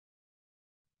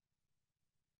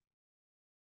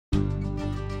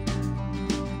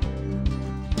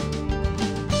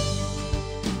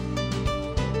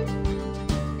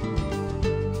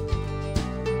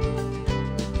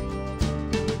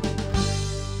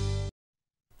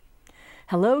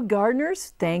Hello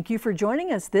gardeners, thank you for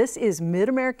joining us. This is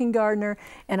Mid-American Gardener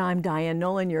and I'm Dianne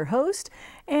Noland, your host.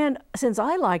 And since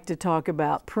I like to talk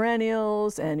about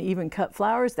perennials and even cut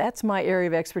flowers, that's my area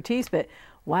of expertise, but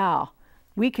wow,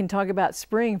 we can talk about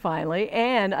spring finally.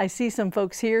 And I see some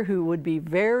folks here who would be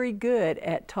very good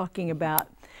at talking about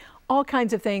all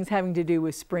kinds of things having to do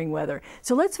with spring weather.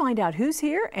 So let's find out who's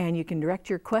here, and you can direct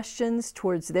your questions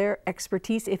towards their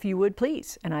expertise if you would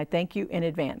please, and I thank you in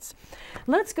advance.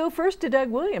 Let's go first to Doug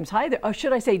Williams. Hi there, or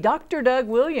should I say Dr. Doug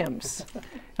Williams.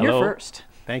 You're first.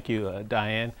 Thank you,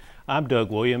 Dianne. I'm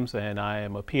Doug Williams, and I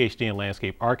am a PhD in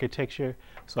landscape architecture,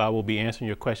 so I will be answering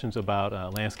your questions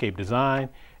about landscape design,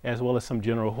 as well as some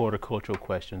general horticultural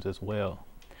questions as well.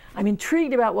 I'm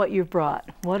intrigued about what you've brought.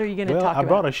 What are you going to talk about? I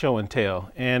brought a show and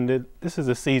tell, and this is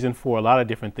a season for a lot of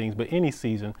different things, but any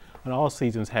season, and all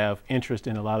seasons have interest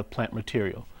in a lot of plant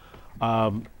material.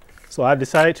 So I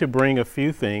decided to bring a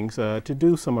few things to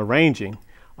do some arranging.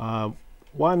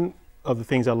 One of the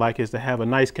things I like is to have a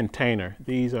nice container.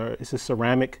 This is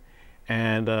ceramic,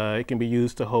 and it can be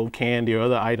used to hold candy or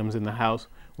other items in the house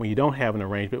when you don't have an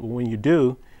arrangement. But when you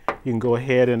do, you can go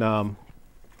ahead and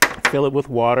fill it with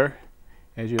water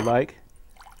as you like,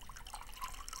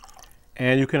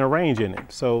 and you can arrange in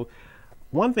it. So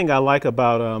one thing I like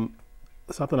about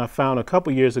something I found a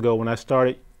couple years ago when I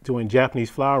started doing Japanese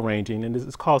flower arranging, and this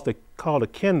is called a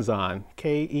Kenzan,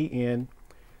 K-E-N-Z-A-N,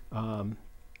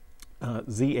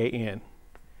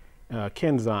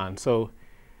 Kenzan. So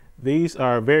these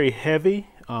are very heavy,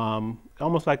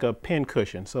 almost like a pin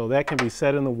cushion. So that can be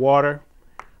set in the water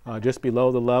just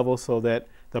below the level so that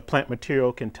the plant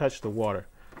material can touch the water.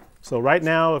 So right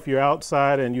now, if you're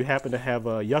outside and you happen to have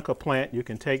a yucca plant, you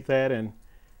can take that and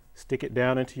stick it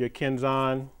down into your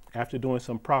Kenzan after doing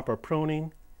some proper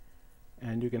pruning,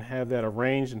 and you can have that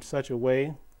arranged in such a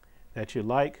way that you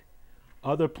like.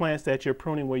 Other plants that you're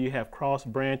pruning where you have cross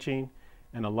branching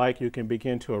and alike, you can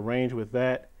begin to arrange with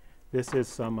that. This is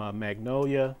some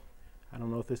magnolia. I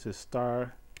don't know if this is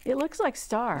star. It looks like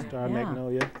star. Star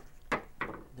magnolia.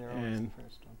 They're always the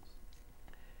first ones.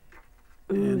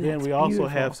 Ooh, and then we also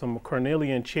have some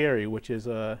cornelian cherry, which is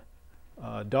a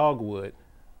dogwood.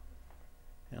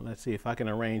 And let's see if I can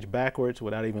arrange backwards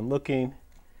without even looking.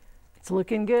 It's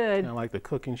looking good. Kind of like the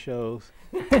cooking shows.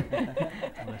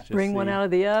 Bring one out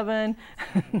of the oven.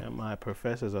 And my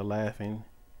professors are laughing,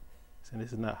 saying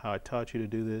this is not how I taught you to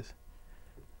do this.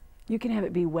 You can have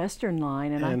it be Western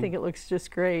line, and I think it looks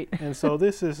just great. And so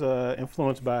this is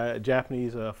influenced by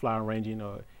Japanese flower arranging,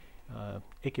 or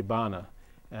ikebana.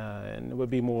 And it would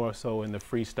be more so in the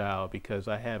freestyle because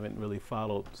I haven't really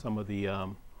followed some of the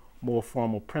more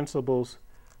formal principles,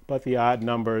 but the odd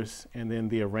numbers and then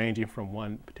the arranging from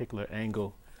one particular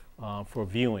angle for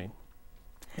viewing.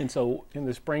 And so in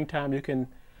the springtime you can,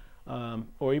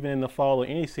 or even in the fall or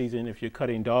any season, if you're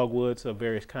cutting dogwoods of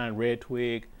various kind, red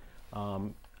twig,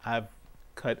 I've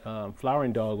cut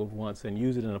flowering dogwood once and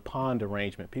used it in a pond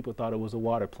arrangement. People thought it was a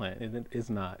water plant, and it is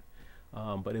not.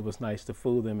 But it was nice to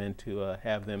fool them and to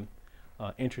have them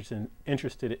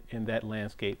interested in that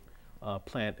landscape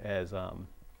plant as an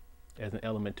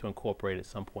element to incorporate at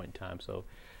some point in time. So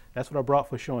that's what I brought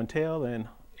for show and tell, and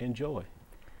enjoy.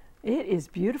 It is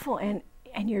beautiful, and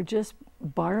you're just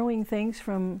borrowing things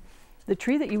from the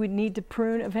tree that you would need to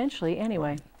prune eventually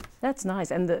anyway. That's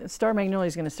nice, and the star magnolia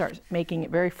is going to start making it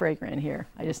very fragrant here.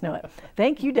 I just know it.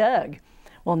 Thank you, Doug.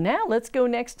 Well, now let's go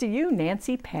next to you,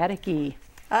 Nancy Pataky.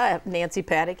 I'm Nancy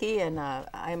Pataky, and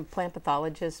I'm a plant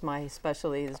pathologist. My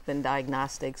specialty has been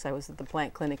diagnostics. I was at the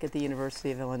plant clinic at the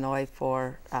University of Illinois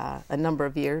for a number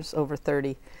of years, over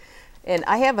 30. And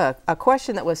I have a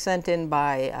question that was sent in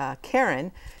by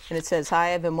Karen, and it says,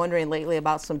 hi, I've been wondering lately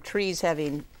about some trees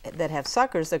that have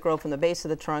suckers that grow from the base of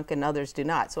the trunk and others do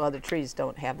not, so other trees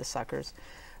don't have the suckers.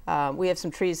 We have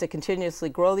some trees that continuously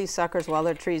grow these suckers while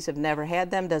other trees have never had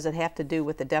them. Does it have to do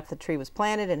with the depth the tree was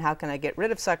planted, and how can I get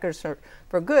rid of suckers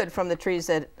for good from the trees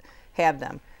that have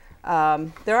them?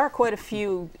 There are quite a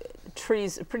few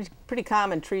trees, pretty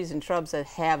common trees and shrubs that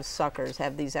have suckers,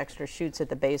 have these extra shoots at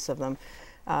the base of them.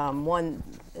 A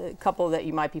couple that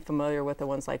you might be familiar with are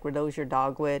ones like rhodosier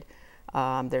dogwood.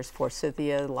 There's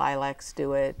forsythia, lilacs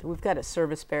do it. We've got a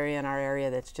serviceberry in our area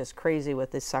that's just crazy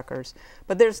with the suckers.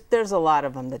 But there's a lot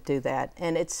of them that do that.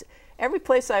 And it's every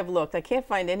place I've looked, I can't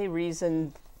find any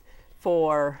reason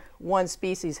for one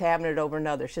species having it over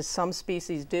another. It's just some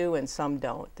species do and some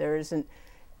don't. There's,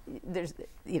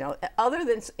 you know, other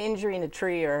than injuring a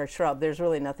tree or a shrub, there's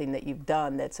really nothing that you've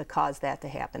done that's caused that to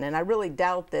happen. And I really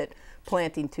doubt that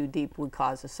planting too deep would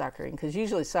cause a suckering, because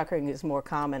usually suckering is more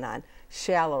common on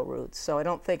shallow roots. So I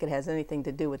don't think it has anything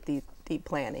to do with deep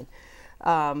planting.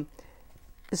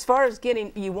 As far as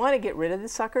you want to get rid of the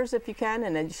suckers if you can,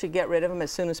 and then you should get rid of them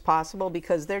as soon as possible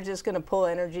because they're just going to pull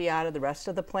energy out of the rest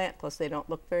of the plant, plus they don't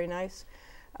look very nice.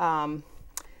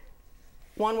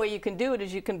 One way you can do it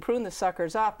is you can prune the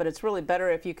suckers off, but it's really better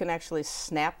if you can actually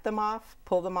snap them off,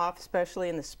 pull them off, especially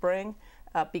in the spring,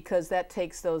 because that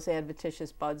takes those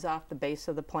adventitious buds off the base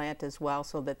of the plant as well,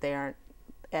 so that they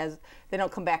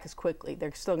don't come back as quickly.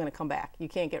 They're still going to come back. You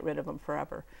can't get rid of them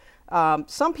forever.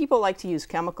 Some people like to use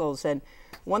chemicals, and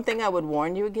one thing I would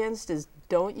warn you against is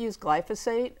don't use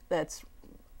glyphosate, that's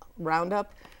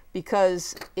Roundup,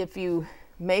 because if you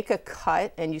make a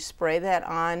cut and you spray that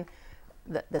on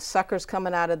the suckers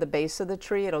coming out of the base of the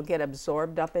tree, it'll get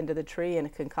absorbed up into the tree, and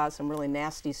it can cause some really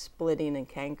nasty splitting and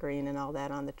cankering and all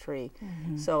that on the tree.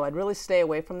 So I'd really stay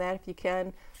away from that if you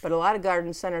can. But a lot of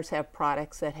garden centers have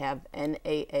products that have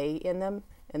NAA in them,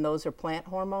 and those are plant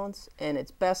hormones, and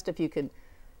it's best if you could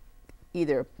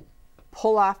either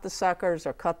pull off the suckers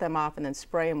or cut them off and then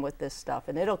spray them with this stuff,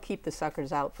 and it'll keep the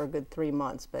suckers out for a good 3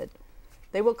 months, but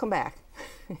they will come back.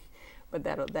 But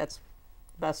that's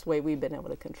the best way we've been able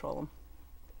to control them.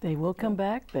 They will come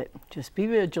back, but just be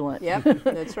vigilant. Yep,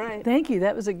 that's right. Thank you.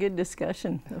 That was a good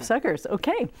discussion of suckers.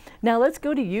 Okay, now let's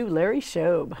go to you, Larry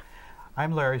Shobe.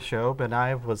 I'm Larry Shobe, and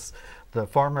I was the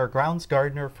former grounds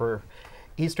gardener for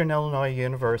Eastern Illinois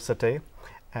University.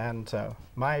 And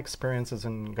my experiences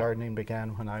in gardening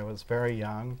began when I was very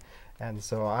young. And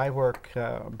so I work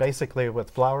basically with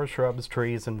flowers, shrubs,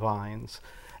 trees, and vines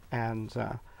and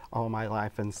all my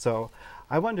life. And so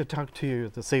I wanted to talk to you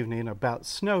this evening about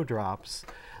snowdrops.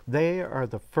 They are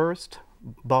the first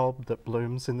bulb that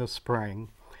blooms in the spring,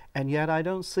 and yet I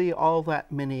don't see all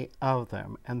that many of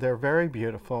them. And they're very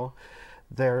beautiful.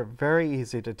 They're very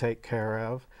easy to take care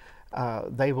of.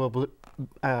 They will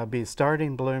be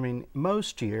starting blooming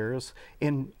most years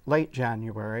in late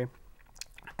January,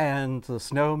 and the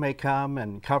snow may come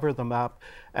and cover them up,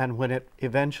 and when it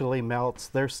eventually melts,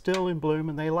 they're still in bloom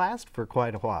and they last for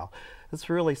quite a while. It's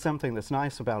really something that's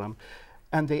nice about them.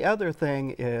 And the other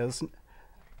thing is,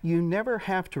 you never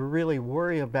have to really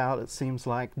worry about, it seems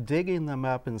like, digging them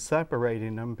up and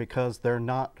separating them because they're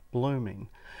not blooming.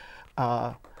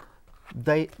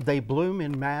 They bloom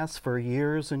in mass for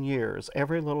years and years,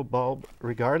 every little bulb,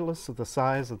 regardless of the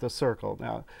size of the circle.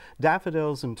 Now,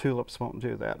 daffodils and tulips won't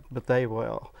do that, but they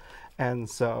will. And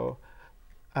so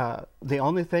the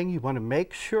only thing, you want to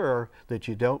make sure that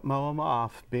you don't mow them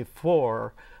off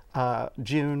before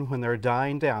June when they're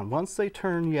dying down. Once they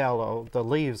turn yellow, the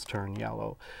leaves turn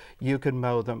yellow, you can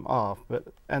mow them off.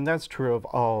 And that's true of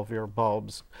all of your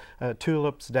bulbs.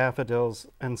 Tulips, daffodils,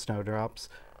 and snowdrops,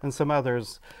 and some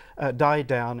others die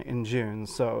down in June.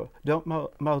 So don't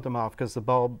mow them off, because the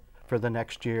bulb for the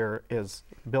next year is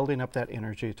building up that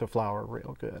energy to flower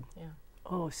real good. Yeah.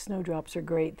 Oh, snowdrops are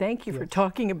great. Thank you for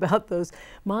talking about those.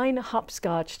 Mine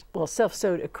hopscotched, well,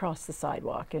 self-sowed across the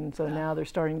sidewalk, and so now they're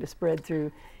starting to spread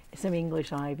through some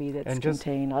English ivy that's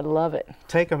contained. I love it.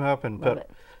 Take them up and put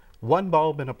one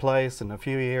bulb in a place. In a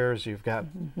few years, you've got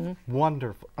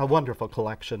a wonderful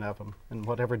collection of them in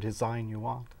whatever design you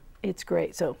want. It's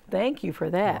great. So thank you for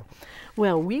that.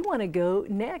 Well, we want to go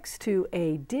next to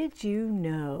a Did You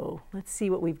Know? Let's see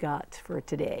what we've got for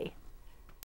today.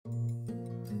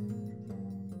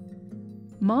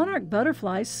 Monarch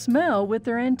butterflies smell with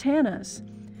their antennas.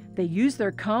 They use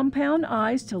their compound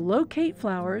eyes to locate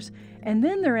flowers, and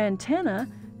then their antenna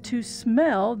to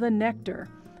smell the nectar.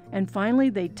 And finally,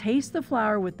 they taste the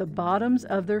flower with the bottoms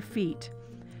of their feet.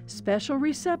 Special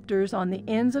receptors on the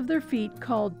ends of their feet,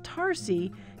 called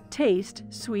tarsi, taste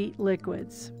sweet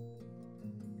liquids.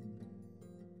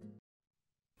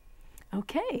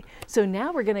 Okay, so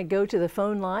now we're going to go to the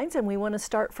phone lines, and we want to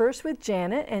start first with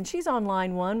Janet, and she's on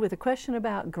line 1 with a question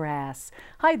about grass.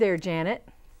 Hi there, Janet.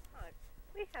 Hi.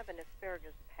 We have an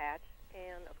asparagus patch,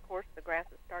 and of course the grass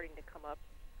is starting to come up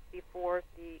before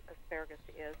the asparagus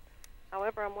is.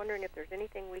 However, I'm wondering if there's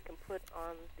anything we can put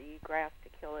on the grass to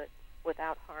kill it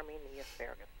without harming the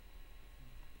asparagus.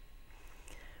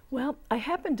 Well, I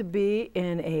happen to be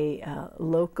in a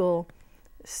local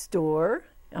store.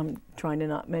 I'm trying to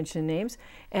not mention names.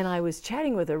 And I was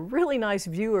chatting with a really nice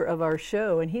viewer of our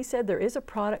show, and he said there is a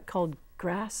product called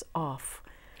Grass Off.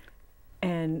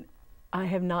 And I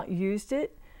have not used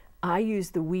it. I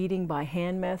use the weeding by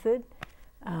hand method.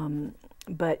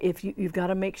 But if you've got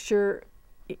to make sure,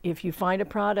 if you find a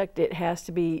product, it has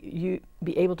to be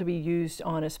able to be used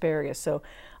on asparagus. So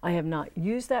I have not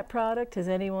used that product. Has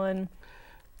anyone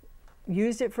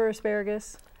used it for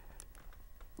asparagus?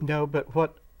 No, but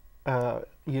what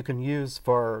you can use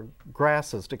for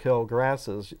grasses, to kill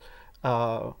grasses,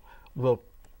 will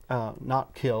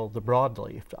not kill the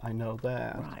broadleaf. I know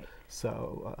that. Right.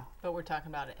 So, But we're talking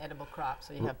about an edible crop,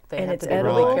 so you have, And have it's to be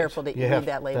edible. really careful that you read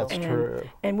that label. That's true.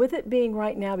 And with it being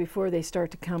right now before they start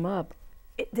to come up,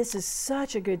 this is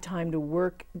such a good time to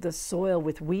work the soil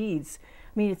with weeds.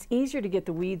 I mean, it's easier to get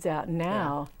the weeds out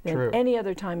now than True. any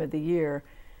other time of the year.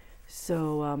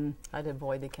 So I'd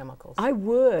avoid the chemicals. I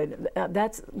would. But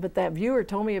that viewer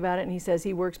told me about it, and he says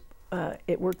he works.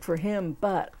 It worked for him,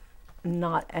 but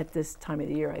not at this time of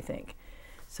the year, I think.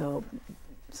 So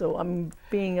I'm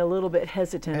being a little bit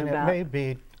hesitant And about. it may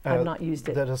be I've not used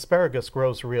it. that asparagus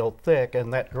grows real thick,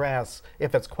 and that grass,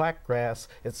 if it's quack grass,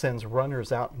 it sends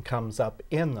runners out and comes up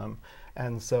in them.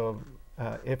 And so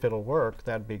if it'll work,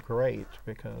 that'd be great,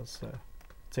 because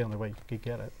it's the only way you could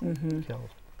get it killed.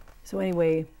 So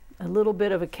anyway, a little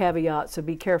bit of a caveat, so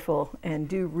be careful and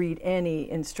do read any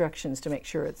instructions to make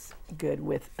sure it's good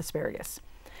with asparagus.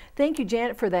 Thank you,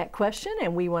 Janet, for that question,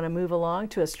 and we want to move along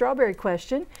to a strawberry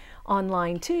question on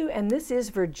line 2, and this is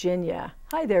Virginia.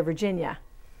 Hi there, Virginia.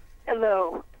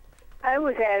 Hello. I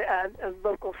was at a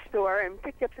local store and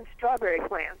picked up some strawberry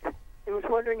plants and was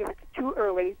wondering if it's too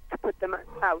early to put them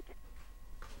out.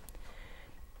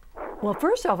 Well,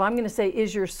 first off, I'm going to say,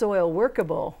 is your soil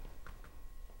workable?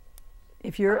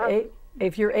 If you're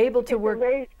if you're able to work, It's a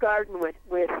raised garden with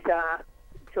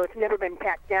so it's never been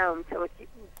packed down, so it's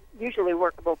usually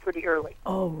workable pretty early.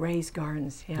 oh, raised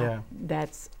gardens, Yeah.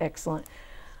 that's excellent.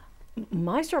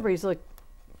 My strawberries look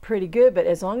pretty good, but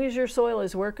as long as your soil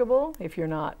is workable, if you're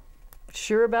not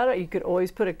sure about it, you could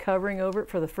always put a covering over it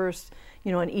for the first,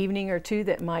 an evening or two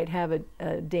that might have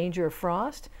a danger of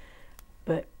frost.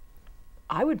 But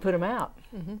I would put them out.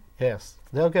 Yes,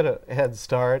 they'll get a head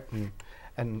start,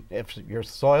 and if your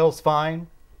soil's fine,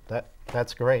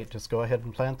 that's great. Just go ahead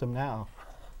and plant them now.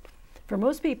 For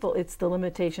most people, it's the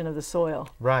limitation of the soil.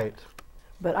 Right.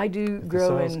 But I do If the grow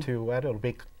soil's in too wet, it'll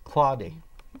be cloddy.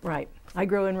 right. I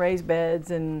grow in raised beds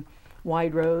and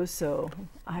wide rows, so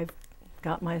I've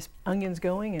got my onions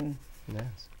going, and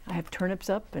Yes. I have turnips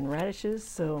up and radishes.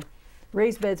 So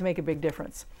raised beds make a big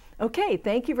difference. Okay,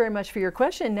 thank you very much for your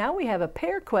question. Now we have a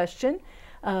pear question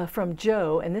from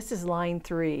Joe, and this is line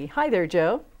 3. Hi there,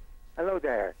 Joe. Hello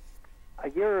there. A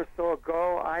year or so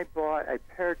ago, I bought a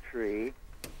pear tree,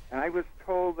 and I was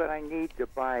told that I need to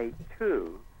buy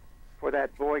 2 for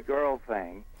that boy-girl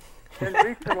thing. And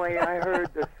recently, I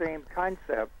heard the same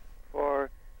concept for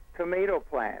tomato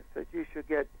plants, that you should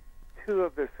get 2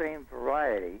 of the same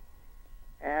variety.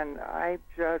 And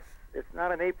it's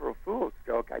not an April Fool's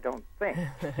joke, I don't think.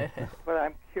 But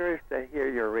I'm curious to hear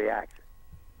your reaction.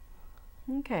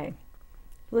 Okay,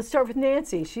 let's start with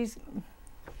Nancy.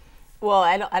 Well,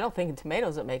 I don't think in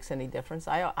tomatoes it makes any difference.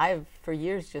 I've for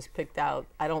years just picked out.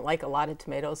 I don't like a lot of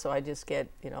tomatoes, so I just get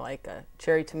like a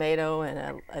cherry tomato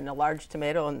and a large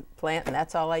tomato and plant, and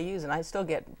that's all I use, and I still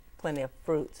get plenty of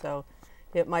fruit. So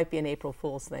it might be an April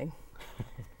Fool's thing.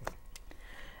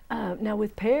 Now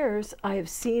with pears, I have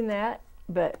seen that,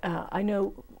 but I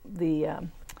know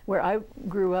where I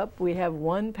grew up, we have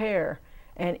one pear,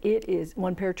 and it is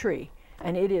one pear tree,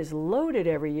 and it is loaded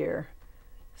every year.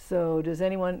 So does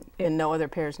anyone? And no other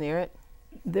pears near it?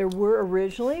 There were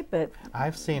originally, but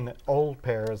I've seen old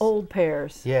pears. old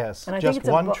pears. Yes, And I think just it's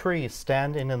a one tree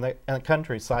standing in the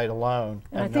countryside alone,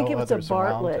 And I think no it was a others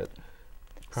around Bartlett. it.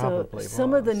 Probably So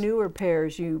some of the was. newer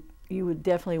pears you would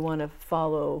definitely want to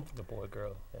follow. The boy,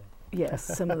 girl. Yeah. Yes,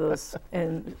 some of those,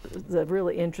 and the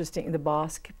really interesting, the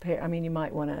Bosque pear. I mean, you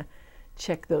might want to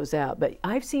check those out. But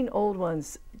I've seen old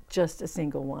ones, just a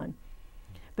single one.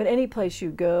 But any place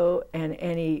you go and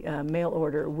any mail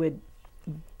order would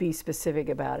be specific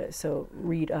about it, so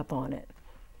read up on it.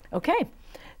 Okay,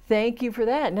 thank you for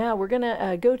that. Now we're going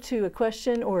to go to a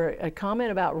question or a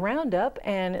comment about Roundup,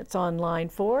 and it's on line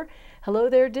 4. Hello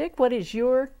there, Dick. What is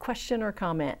your question or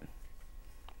comment?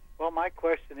 Well, my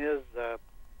question is,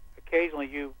 occasionally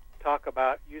you talk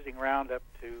about using Roundup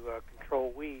to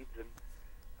control weeds, and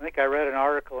I think I read an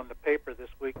article in the paper this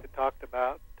week that talked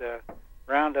about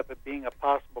Roundup as being a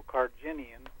possible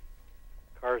carcinogen,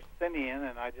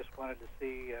 and I just wanted to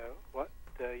see what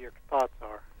your thoughts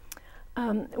are.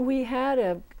 We had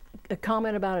a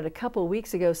comment about it a couple of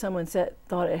weeks ago. Someone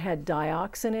thought it had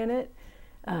dioxin in it.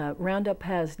 Roundup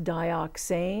has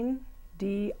dioxane,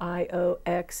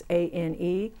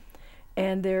 D-I-O-X-A-N-E,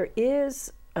 and there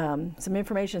is some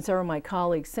information, several of my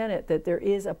colleagues sent it, that there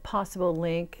is a possible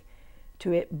link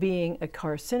to it being a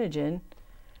carcinogen.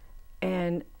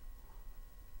 And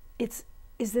is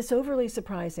this overly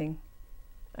surprising?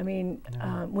 I mean,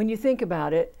 when you think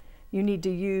about it, you need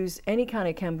to use any kind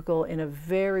of chemical in a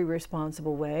very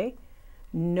responsible way,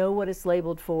 know what it's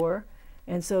labeled for.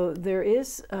 And so there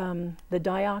is the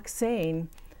dioxane,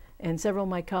 and several of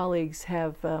my colleagues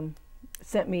have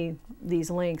sent me these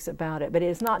links about it, but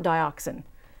it's not dioxin.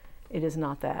 It is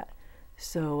not that.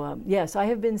 So yes, I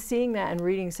have been seeing that and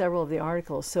reading several of the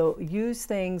articles. So use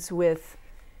things with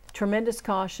tremendous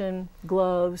caution,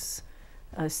 gloves,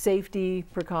 safety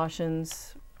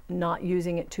precautions, not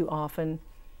using it too often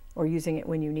or using it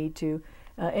when you need to.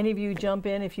 Any of you jump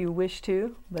in if you wish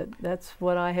to, but that's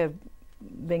what I have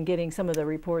been getting some of the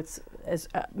reports as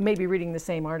maybe reading the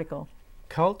same article.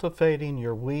 Cultivating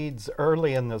your weeds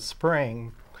early in the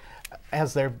spring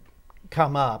as they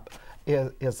come up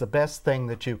is the best thing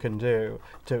that you can do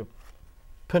to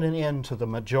put an end to the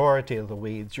majority of the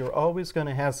weeds. You're always going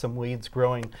to have some weeds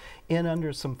growing in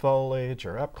under some foliage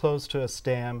or up close to a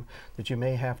stem that you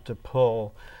may have to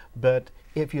pull. But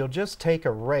if you'll just take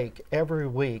a rake every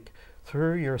week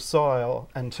through your soil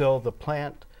until the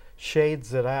plant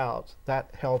shades it out,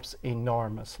 that helps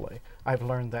enormously. I've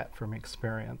learned that from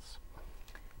experience.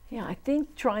 Yeah, I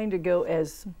think trying to go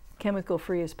as chemical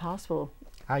free as possible.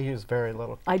 I use very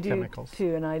little chemicals. I do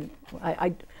too, and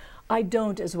I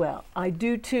don't as well. I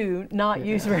do too, not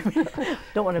use very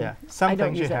don't want to. Yeah, some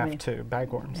things you have to,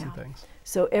 bagworms and things.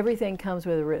 So everything comes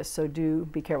with a risk, so do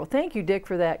be careful. Thank you, Dick,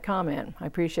 for that comment. I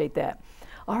appreciate that.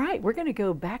 All right, we're going to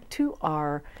go back to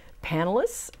our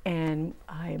panelists, and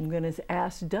I'm going to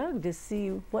ask Doug to see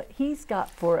what he's got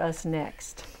for us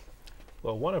next.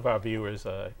 Well, one of our viewers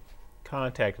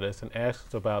contacted us and asked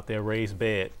us about their raised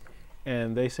bed,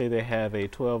 and they say they have a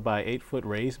 12 by 8 foot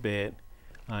raised bed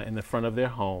in the front of their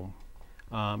home.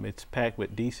 It's packed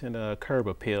with decent curb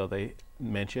appeal, they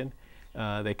mentioned.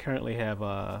 They currently have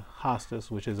hostas,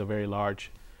 which is a very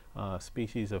large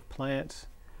species of plants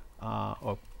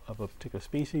or of a particular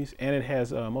species, and it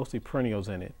has mostly perennials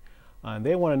in it. And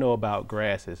they want to know about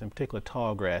grasses, in particular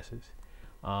tall grasses,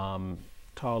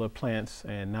 taller plants,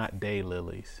 and not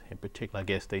daylilies. In particular, I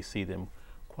guess they see them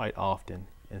quite often,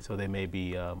 and so they may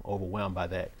be overwhelmed by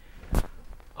that.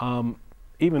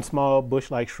 Even small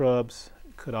bush-like shrubs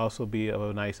could also be of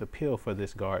a nice appeal for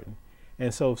this garden.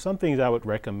 And so some things I would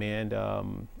recommend,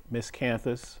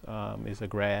 miscanthus is a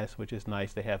grass, which is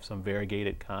nice to have some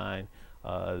variegated kind,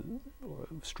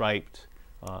 striped,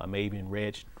 maybe in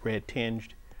red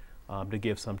tinged, to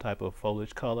give some type of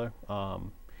foliage color.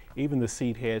 Even the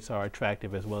seed heads are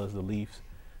attractive, as well as the leaves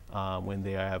when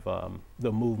they have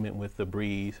the movement with the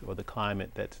breeze or the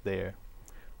climate that's there.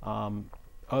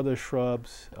 Other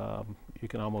shrubs, you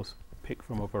can almost pick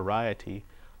from a variety.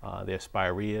 They're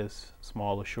spireas,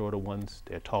 smaller, shorter ones.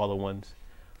 They're taller ones.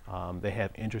 They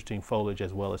have interesting foliage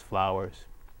as well as flowers.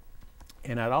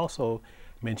 And I'd also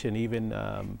mention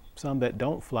even some that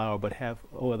don't flower but have,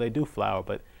 or they do flower,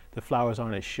 but the flowers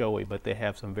aren't as showy, but they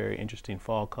have some very interesting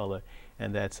fall color,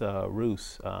 and that's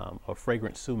rhuce or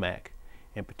fragrant sumac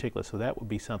in particular. So that would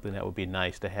be something that would be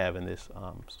nice to have in this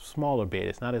smaller bed.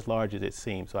 It's not as large as it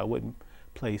seems, so I wouldn't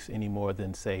place any more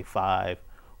than, say, 5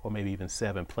 or maybe even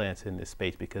 7 plants in this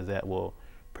space, because that will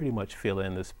pretty much fill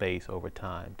in the space over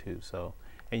time too. So,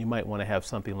 and you might want to have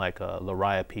something like a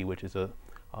liriope, which is a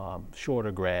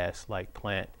shorter grass like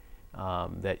plant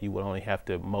that you would only have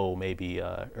to mow maybe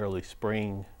early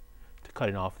spring to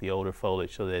cutting off the older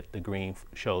foliage so that the green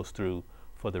shows through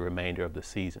for the remainder of the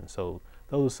season. So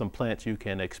those are some plants you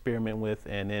can experiment with,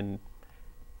 and then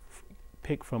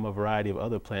pick from a variety of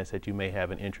other plants that you may have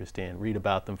an interest in. Read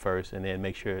about them first, and then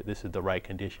make sure this is the right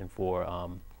condition for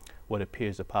what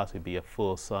appears to possibly be a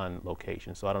full sun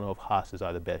location. So I don't know if hostas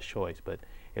are the best choice, but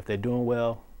if they're doing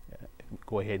well,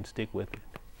 go ahead and stick with it.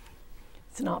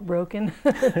 It's not broken,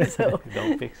 so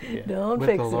don't fix it. Yeah. Don't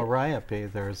fix it. With the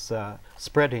liriope, there's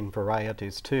spreading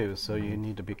varieties too, so you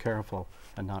need to be careful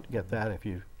and not get that if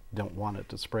you don't want it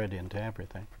to spread into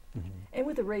everything. And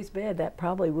with a raised bed, that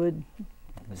probably would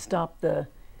stop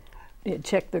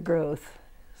check the growth,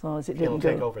 as long as it didn't It'll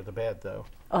take over the bed, though.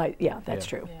 Yeah, that's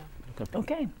true. Yeah.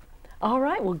 Okay. All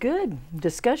right, well, good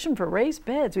discussion for raised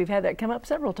beds. We've had that come up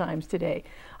several times today.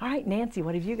 All right, Nancy,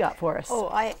 what have you got for us? Oh,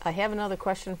 I have another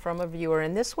question from a viewer,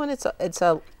 and this one it's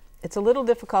a little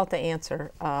difficult to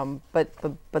answer, but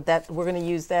that we're going to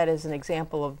use that as an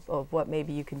example of what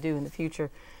maybe you can do in the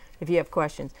future if you have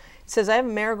questions. It says, I have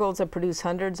marigolds that produce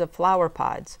hundreds of flower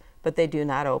pods, but they do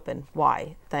not open.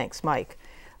 Why? Thanks, Mike.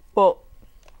 Well,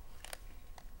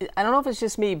 I don't know if it's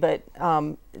just me, but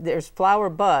there's flower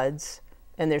buds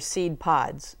and there's seed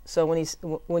pods. So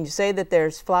when you say that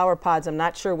there's flower pods, I'm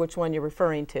not sure which one you're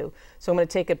referring to. So I'm going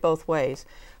to take it both ways.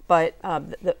 But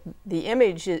the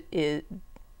image is,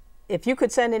 if you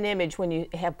could send an image when you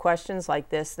have questions like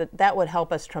this, that would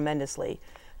help us tremendously.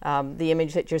 The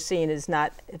image that you're seeing is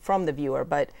not from the viewer,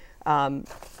 but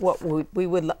what we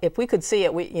would, if we could see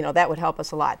it, that would help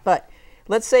us a lot. But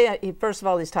let's say, first of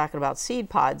all, he's talking about seed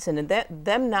pods, and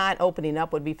them not opening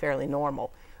up would be fairly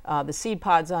normal. The seed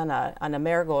pods on a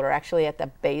marigold are actually at the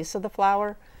base of the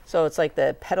flower, so it's like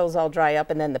the petals all dry up,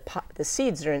 and then the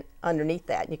seeds are underneath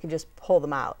that. You can just pull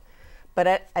them out.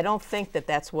 But I don't think that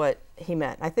that's what he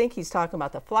meant. I think he's talking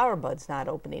about the flower buds not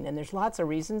opening, and there's lots of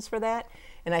reasons for that.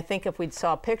 And I think if we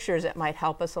saw pictures, it might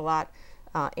help us a lot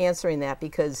answering that,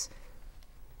 because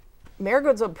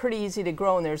marigolds are pretty easy to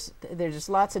grow, and there's just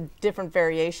lots of different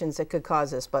variations that could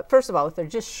cause this. But first of all, if they're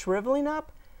just shriveling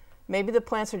up, maybe the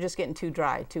plants are just getting too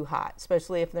dry, too hot,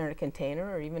 especially if they're in a container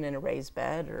or even in a raised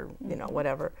bed or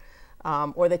whatever.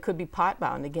 Or they could be pot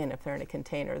bound again if they're in a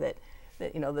container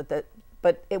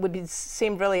but it would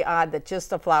seem really odd that just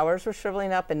the flowers were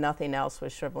shriveling up and nothing else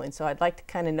was shriveling. So I'd like to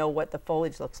kind of know what the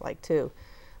foliage looks like too.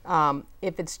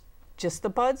 If it's just the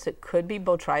buds, it could be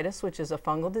botrytis, which is a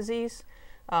fungal disease.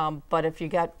 But if you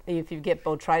get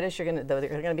botrytis,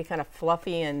 they're gonna be kind of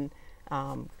fluffy and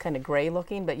kind of gray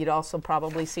looking, but you'd also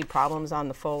probably see problems on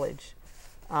the foliage.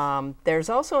 There's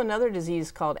also another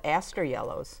disease called aster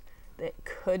yellows that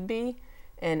could be,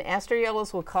 and aster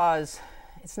yellows will cause,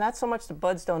 it's not so much the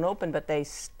buds don't open, but they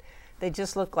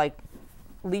just look like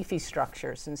leafy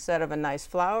structures. Instead of a nice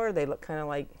flower, they look kind of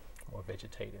like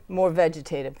more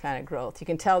vegetative kind of growth. You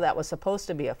can tell that was supposed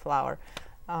to be a flower.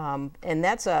 And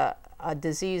that's a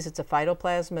disease, it's a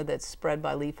phytoplasma that's spread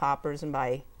by leafhoppers and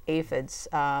by aphids.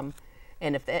 And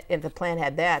if the plant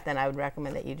had that, then I would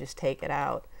recommend that you just take it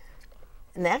out.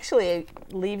 And actually,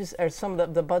 leaves or some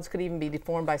of the buds could even be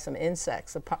deformed by some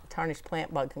insects. The tarnished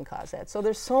plant bug can cause that. So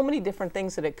there's so many different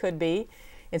things that it could be.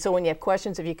 And so when you have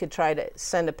questions, if you could try to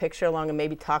send a picture along and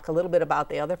maybe talk a little bit about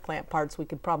the other plant parts, we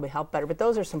could probably help better. But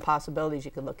those are some possibilities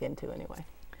you could look into anyway.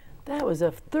 That was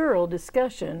a thorough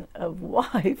discussion of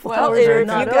why flowers are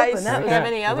not open. If you guys that have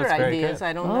any other ideas,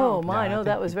 I don't know. Oh my, no,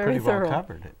 that was very thorough. Well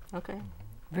covered it. Okay.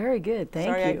 Very good, thank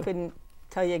you. Sorry I couldn't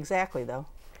tell you exactly though.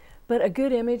 But a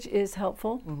good image is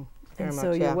helpful. Mm-hmm. And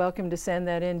so you're welcome to send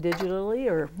that in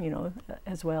digitally, or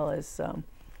as well as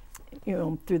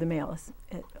through the mail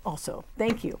also.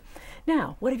 Thank you.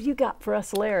 Now, what have you got for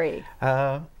us, Larry?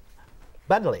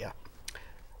 Buddleia.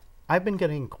 I've been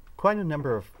getting quite a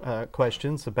number of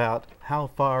questions about how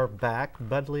far back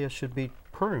Buddleia should be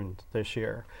pruned this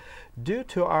year. Due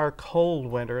to our cold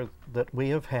winter that we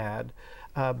have had,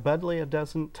 Buddleia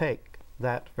doesn't take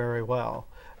that very well.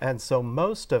 And so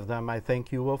most of them, I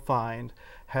think you will find,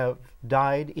 have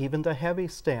died, even the heavy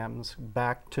stems,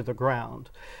 back to the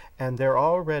ground. And they're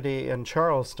already, in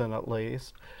Charleston at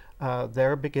least,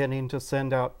 they're beginning to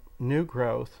send out new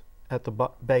growth at the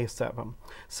base of them.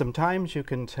 Sometimes you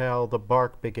can tell the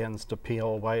bark begins to peel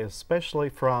away, especially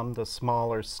from the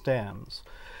smaller stems.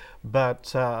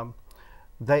 But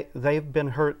they've been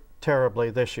hurt terribly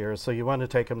this year, so you want to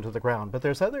take them to the ground. But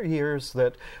there's other years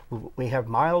that we have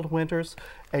mild winters,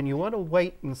 and you want to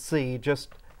wait and see just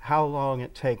how long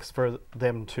it takes for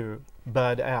them to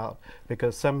bud out,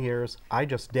 because some years I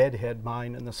just deadhead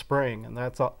mine in the spring, and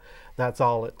that's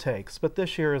all it takes. But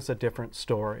this year is a different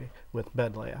story with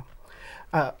Buddleia.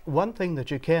 One thing that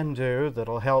you can do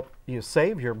that'll help you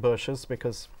save your bushes,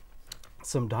 because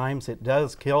sometimes it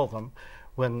does kill them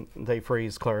when they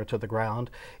freeze clear to the ground,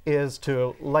 is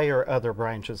to layer other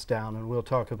branches down, and we'll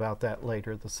talk about that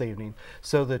later this evening,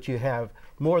 so that you have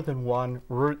more than one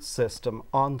root system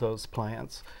on those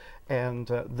plants, and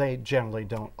they generally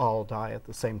don't all die at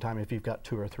the same time if you've got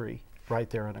 2 or 3 right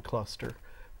there in a cluster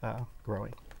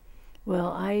growing.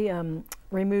 Well, I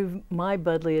removed my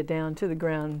Buddleia down to the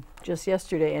ground just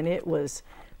yesterday, and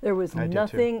there was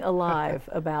nothing alive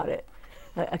about it.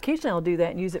 Occasionally I'll do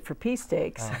that and use it for pea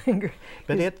stakes.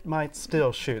 But it might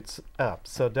still shoot up,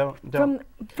 so don't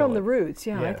from the roots.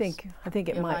 Yeah, yes. I think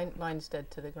it might. Mine's dead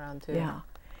to the ground too. Yeah,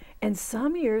 and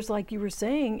some years, like you were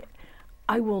saying,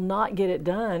 I will not get it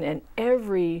done, and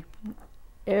every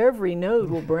node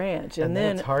will branch, and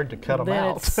then it's hard to cut them then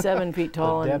out. It's 7 feet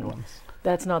tall, the dead and ones.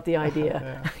 That's not the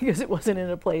idea, because it wasn't in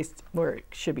a place where it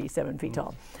should be 7 feet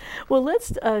tall. Well,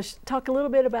 let's talk a little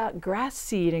bit about grass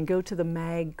seed and go to the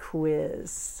mag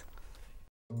quiz.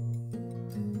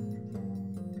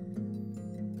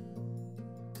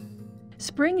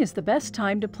 Spring is the best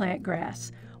time to plant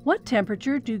grass. What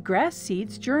temperature do grass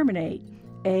seeds germinate?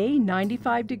 A,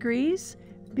 95 degrees,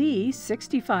 B,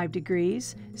 65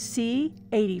 degrees, C,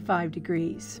 85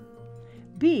 degrees.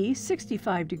 B,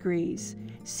 65 degrees.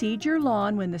 Seed your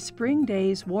lawn when the spring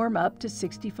days warm up to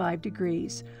 65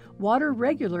 degrees. Water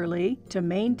regularly to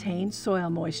maintain soil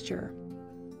moisture.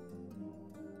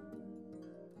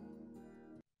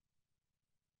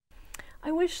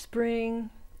 I wish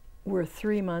spring were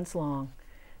 3 months long.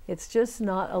 It's just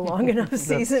not a long enough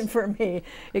season for me.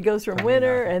 It goes from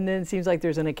winter and then it seems like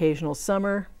there's an occasional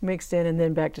summer mixed in and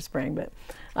then back to spring, but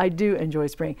I do enjoy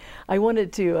spring. I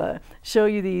wanted to show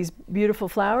you these beautiful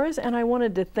flowers, and I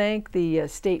wanted to thank the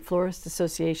State Florist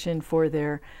Association for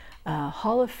their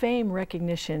Hall of Fame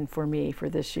recognition for me for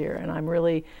this year, and I'm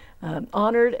really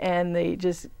honored, and they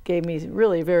just gave me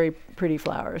really very pretty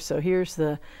flowers. So here's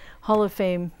the Hall of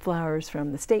Fame flowers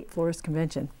from the State Florist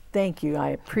Convention. Thank you. I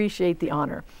appreciate the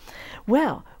honor.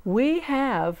 Well, we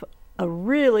have a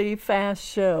really fast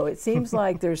show. It seems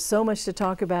like there's so much to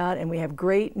talk about, and we have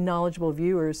great, knowledgeable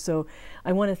viewers. So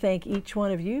I want to thank each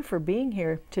one of you for being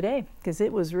here today, because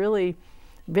it was really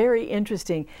very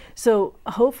interesting. So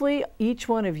hopefully each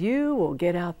one of you will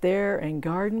get out there and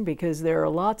garden, because there are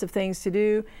lots of things to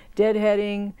do.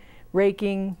 Deadheading,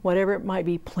 raking, whatever it might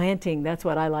be, planting. That's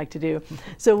what I like to do.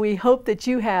 So we hope that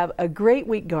you have a great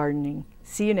week gardening.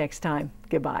 See you next time.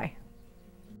 Goodbye.